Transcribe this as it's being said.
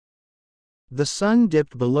The sun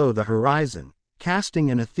dipped below the horizon,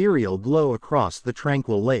 casting an ethereal glow across the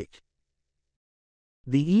tranquil lake.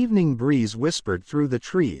 The evening breeze whispered through the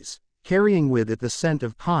trees, carrying with it the scent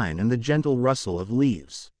of pine and the gentle rustle of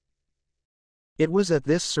leaves. It was at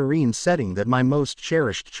this serene setting that my most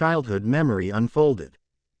cherished childhood memory unfolded.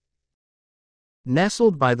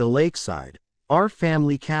 Nestled by the lakeside, our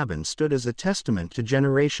family cabin stood as a testament to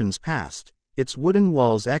generations past, its wooden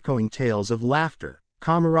walls echoing tales of laughter,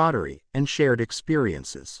 camaraderie, and shared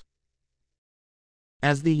experiences.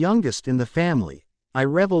 As the youngest in the family, I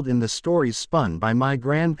reveled in the stories spun by my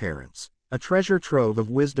grandparents, a treasure trove of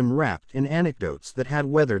wisdom wrapped in anecdotes that had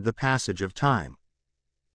weathered the passage of time.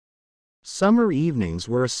 Summer evenings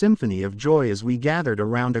were a symphony of joy as we gathered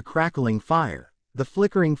around a crackling fire, the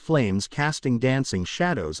flickering flames casting dancing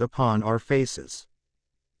shadows upon our faces.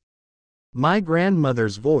 My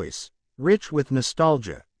grandmother's voice, rich with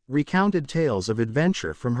nostalgia, recounted tales of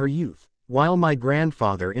adventure from her youth, while my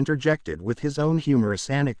grandfather interjected with his own humorous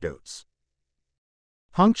anecdotes,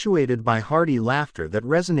 punctuated by hearty laughter that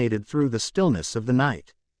resonated through the stillness of the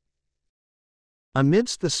night.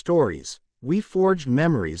 Amidst the stories, we forged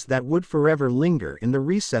memories that would forever linger in the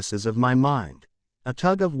recesses of my mind, a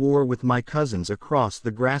tug-of-war with my cousins across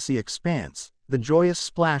the grassy expanse, the joyous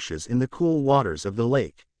splashes in the cool waters of the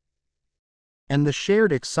lake, and the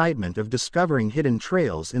shared excitement of discovering hidden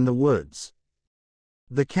trails in the woods.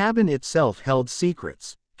 The cabin itself held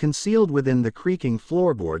secrets, concealed within the creaking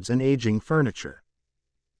floorboards and aging furniture.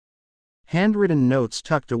 Handwritten notes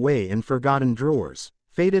tucked away in forgotten drawers,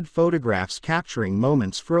 faded photographs capturing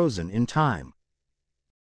moments frozen in time,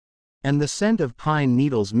 and the scent of pine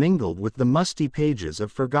needles mingled with the musty pages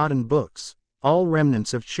of forgotten books, all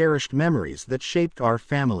remnants of cherished memories that shaped our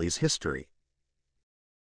family's history.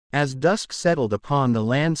 As dusk settled upon the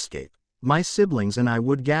landscape, my siblings and I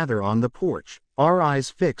would gather on the porch, our eyes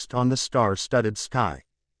fixed on the star-studded sky.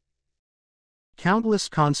 Countless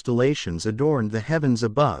constellations adorned the heavens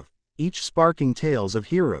above, each sparking tales of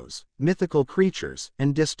heroes, mythical creatures,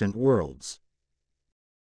 and distant worlds.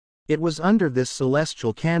 It was under this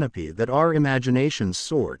celestial canopy that our imaginations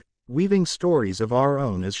soared, weaving stories of our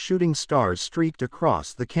own as shooting stars streaked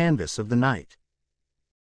across the canvas of the night.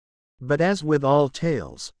 But as with all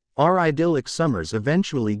tales, our idyllic summers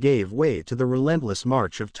eventually gave way to the relentless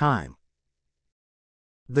march of time.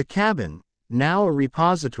 The cabin, now a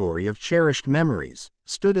repository of cherished memories,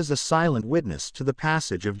 stood as a silent witness to the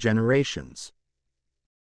passage of generations.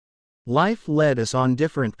 Life led us on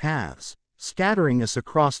different paths, scattering us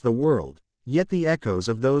across the world, yet the echoes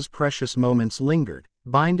of those precious moments lingered,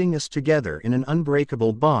 binding us together in an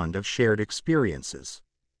unbreakable bond of shared experiences.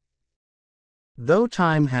 Though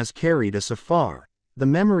time has carried us afar, the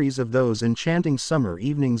memories of those enchanting summer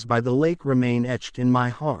evenings by the lake remain etched in my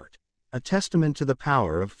heart, a testament to the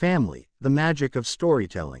power of family, the magic of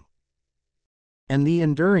storytelling, and the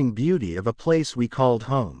enduring beauty of a place we called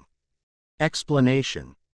home.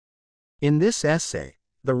 Explanation. In this essay,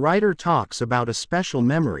 the writer talks about a special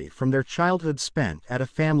memory from their childhood spent at a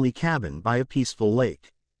family cabin by a peaceful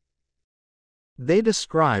lake. They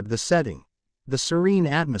describe the setting, the serene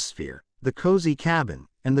atmosphere, the cozy cabin,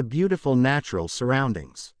 and the beautiful natural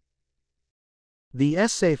surroundings. The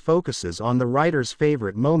essay focuses on the writer's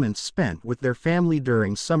favorite moments spent with their family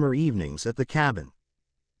during summer evenings at the cabin.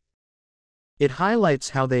 It highlights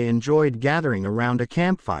how they enjoyed gathering around a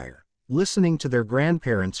campfire, listening to their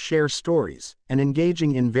grandparents share stories, and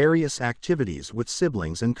engaging in various activities with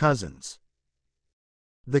siblings and cousins.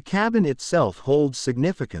 The cabin itself holds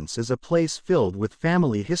significance as a place filled with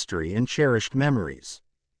family history and cherished memories.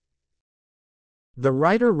 The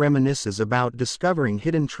writer reminisces about discovering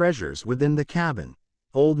hidden treasures within the cabin,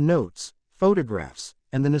 old notes, photographs,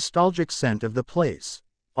 and the nostalgic scent of the place,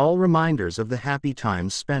 all reminders of the happy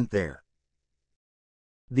times spent there.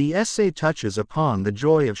 The essay touches upon the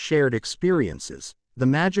joy of shared experiences, the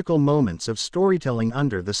magical moments of storytelling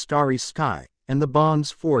under the starry sky, and the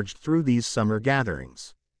bonds forged through these summer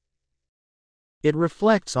gatherings. It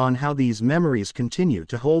reflects on how these memories continue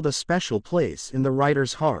to hold a special place in the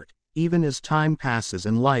writer's heart, even as time passes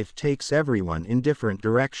and life takes everyone in different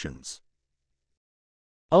directions.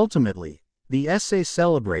 Ultimately, the essay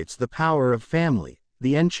celebrates the power of family,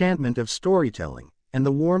 the enchantment of storytelling, and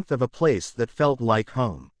the warmth of a place that felt like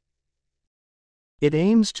home. It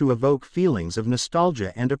aims to evoke feelings of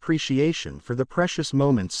nostalgia and appreciation for the precious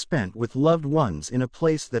moments spent with loved ones in a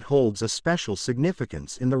place that holds a special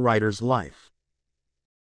significance in the writer's life.